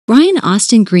Brian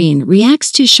Austin Green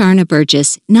reacts to Sharna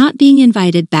Burgess not being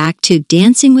invited back to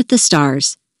Dancing with the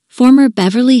Stars. Former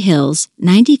Beverly Hills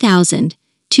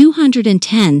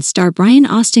 90,210 star Brian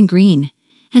Austin Green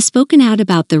has spoken out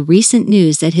about the recent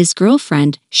news that his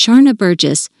girlfriend, Sharna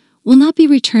Burgess, will not be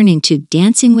returning to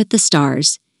Dancing with the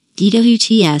Stars,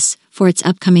 DWTS, for its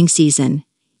upcoming season.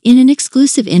 In an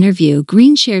exclusive interview,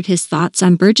 Green shared his thoughts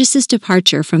on Burgess's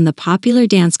departure from the popular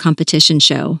dance competition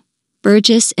show.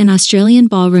 Burgess, an Australian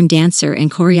ballroom dancer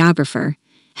and choreographer,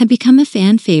 had become a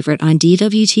fan favorite on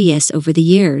DWTS over the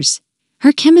years.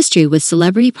 Her chemistry with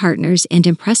celebrity partners and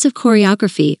impressive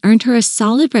choreography earned her a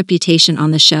solid reputation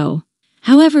on the show.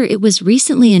 However, it was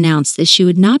recently announced that she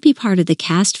would not be part of the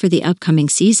cast for the upcoming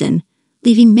season,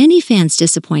 leaving many fans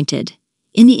disappointed.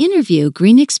 In the interview,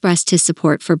 Green expressed his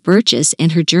support for Burgess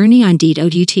and her journey on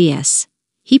DWTS.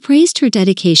 He praised her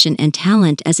dedication and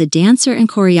talent as a dancer and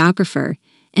choreographer,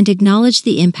 and acknowledged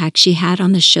the impact she had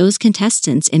on the show's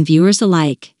contestants and viewers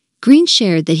alike. Green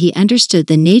shared that he understood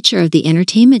the nature of the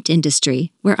entertainment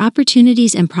industry, where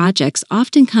opportunities and projects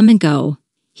often come and go.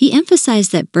 He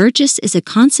emphasized that Burgess is a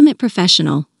consummate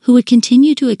professional who would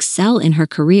continue to excel in her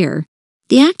career.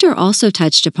 The actor also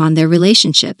touched upon their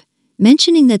relationship,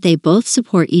 mentioning that they both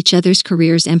support each other's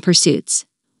careers and pursuits.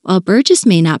 While Burgess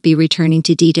may not be returning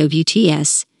to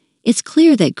DWTS, it's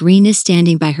clear that Green is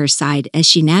standing by her side as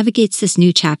she navigates this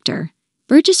new chapter.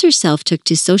 Burgess herself took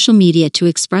to social media to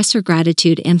express her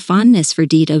gratitude and fondness for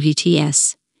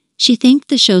DWTS. She thanked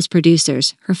the show's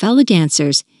producers, her fellow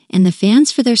dancers, and the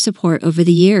fans for their support over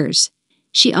the years.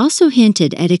 She also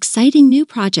hinted at exciting new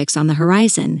projects on the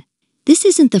horizon. This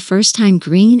isn't the first time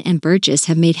Green and Burgess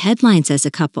have made headlines as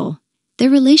a couple.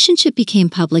 Their relationship became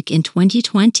public in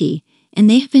 2020, and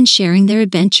they have been sharing their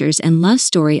adventures and love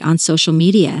story on social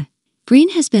media.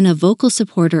 Green has been a vocal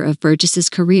supporter of Burgess's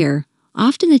career,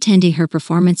 often attending her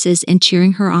performances and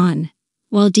cheering her on.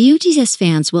 While DWTS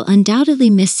fans will undoubtedly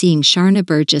miss seeing Sharna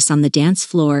Burgess on the dance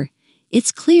floor,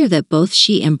 it's clear that both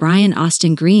she and Brian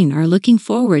Austin Green are looking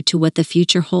forward to what the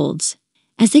future holds.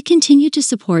 As they continue to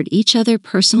support each other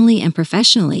personally and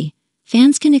professionally,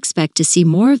 fans can expect to see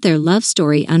more of their love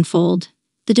story unfold.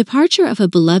 The departure of a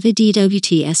beloved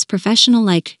DWTS professional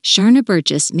like Sharna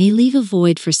Burgess may leave a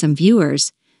void for some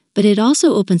viewers, but it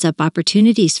also opens up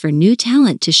opportunities for new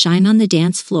talent to shine on the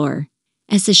dance floor.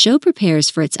 As the show prepares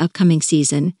for its upcoming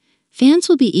season, fans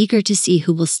will be eager to see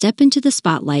who will step into the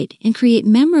spotlight and create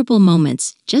memorable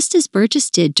moments, just as Burgess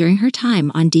did during her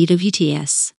time on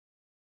DWTS.